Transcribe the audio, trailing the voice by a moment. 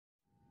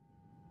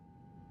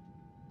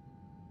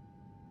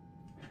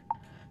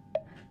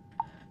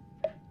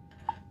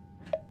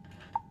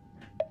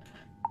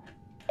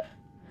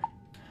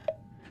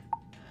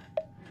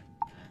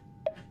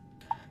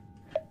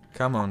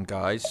Come on,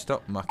 guys,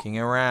 stop mucking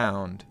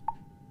around.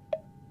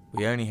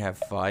 We only have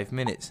 5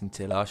 minutes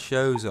until our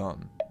show's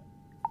on.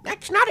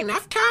 That's not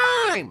enough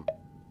time.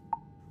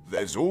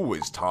 There's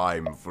always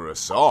time for a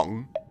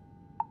song.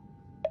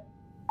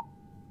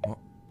 What?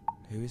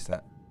 Who is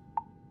that?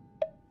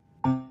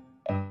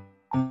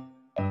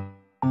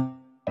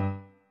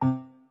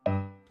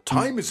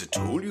 Time is a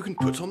tool you can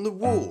put on the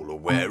wall or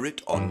wear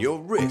it on your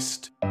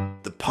wrist.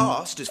 The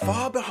past is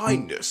far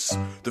behind us.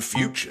 The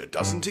future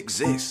doesn't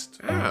exist.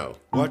 Oh.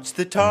 What's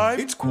the time?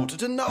 It's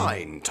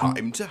 9:15.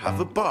 Time to have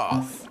a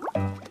bath.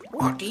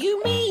 What do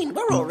you mean?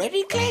 We're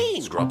already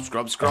clean. Scrub,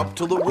 scrub, scrub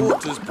till the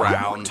water's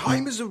brown.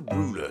 Time is a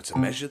ruler to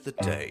measure the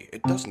day.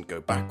 It doesn't go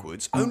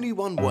backwards, only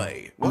one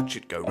way. Watch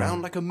it go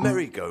round like a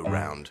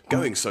merry-go-round.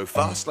 Going so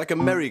fast like a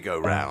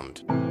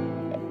merry-go-round.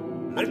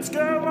 Let's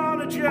go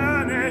on a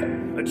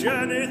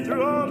journey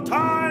through all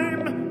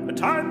time. A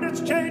time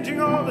that's changing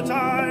all the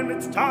time.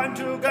 It's time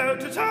to go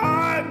to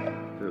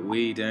time. But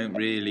we don't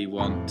really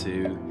want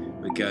to.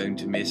 We're going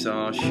to miss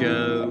our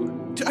show.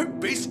 Don't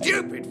be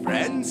stupid,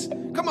 friends.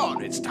 Come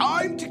on, it's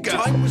time to go.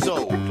 Time was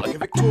old, like a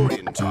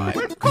Victorian time.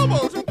 With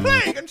cobbles and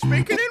plague and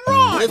speaking in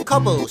rhyme. With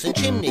cobbles and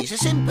chimneys, a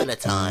simpler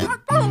time.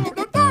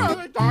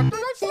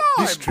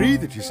 This tree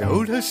that is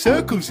old has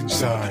circles The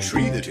inside.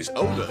 tree that is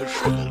older has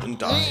shriveled and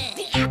died.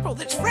 The apple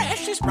that's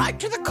fresh is ripe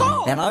to the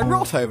core. And I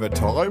rot over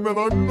time and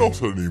I'm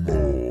not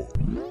anymore.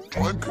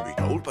 Time can be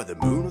told by the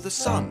moon or the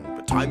sun,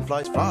 but time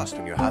flies fast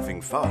when you're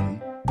having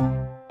fun.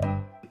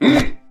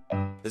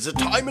 There's a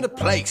time and a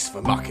place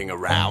for mucking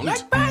around. Like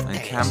And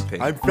birthdays.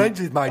 camping. I'm friends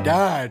with my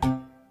dad.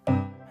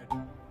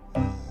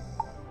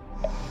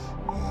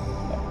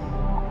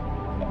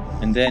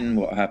 And then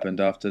what happened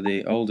after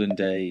the olden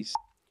days?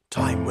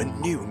 Time went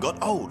new and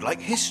got old like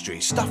history.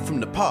 Stuff from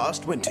the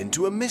past went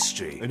into a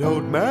mystery. An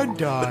old man But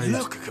died.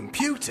 look, a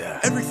computer.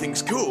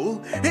 Everything's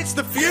cool. It's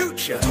the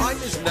future. Time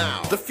is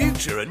now. The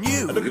future are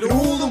new. And look at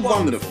all the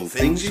wonderful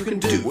things you can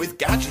do with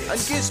gadgets and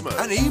gizmos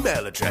and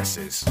email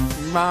addresses.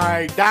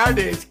 My dad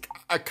is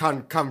a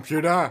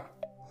computer.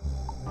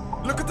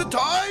 Look at the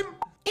time.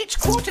 It's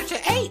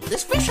 7:45.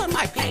 There's fish on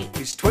my plate.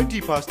 It's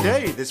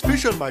 8:20. There's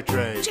fish on my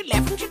tray. It's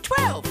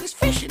 11:12. There's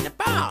fish in the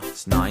bath.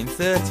 It's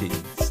 9:30.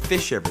 There's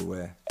fish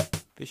everywhere.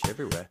 Fish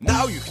everywhere.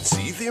 Now you can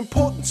see the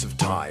importance of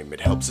time.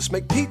 It helps us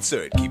make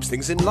pizza. It keeps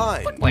things in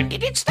line. But when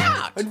did it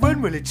start? And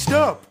when will it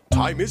stop?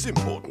 Time is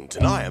important,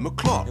 and I am a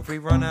clock. If we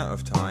run out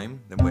of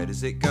time, then where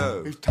does it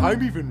go? Is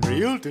time even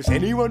real? Does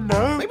anyone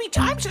know? Maybe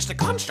time's just a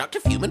construct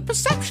of human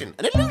perception,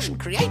 an illusion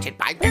created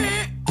by...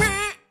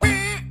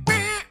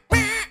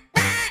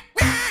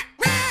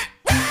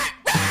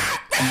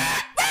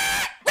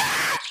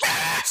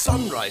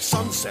 Sunrise,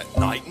 sunset,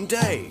 night and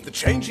day. The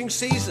changing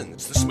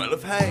seasons, the smell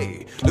of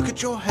hay. Look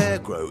at your hair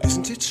grow,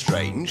 isn't it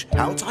strange?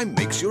 How time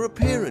makes your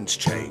appearance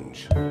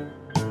change.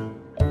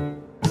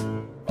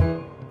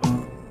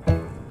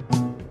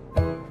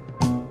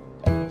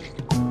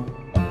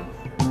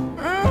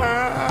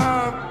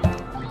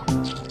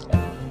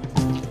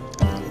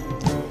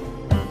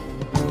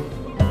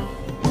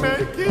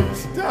 Make it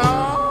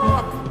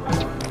stop!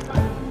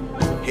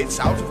 It's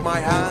out of my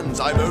hands,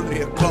 I'm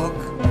only a clock.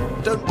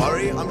 Don't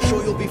worry, I'm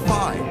sure you'll be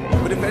fine.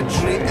 But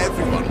eventually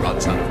everyone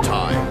runs out of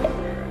time.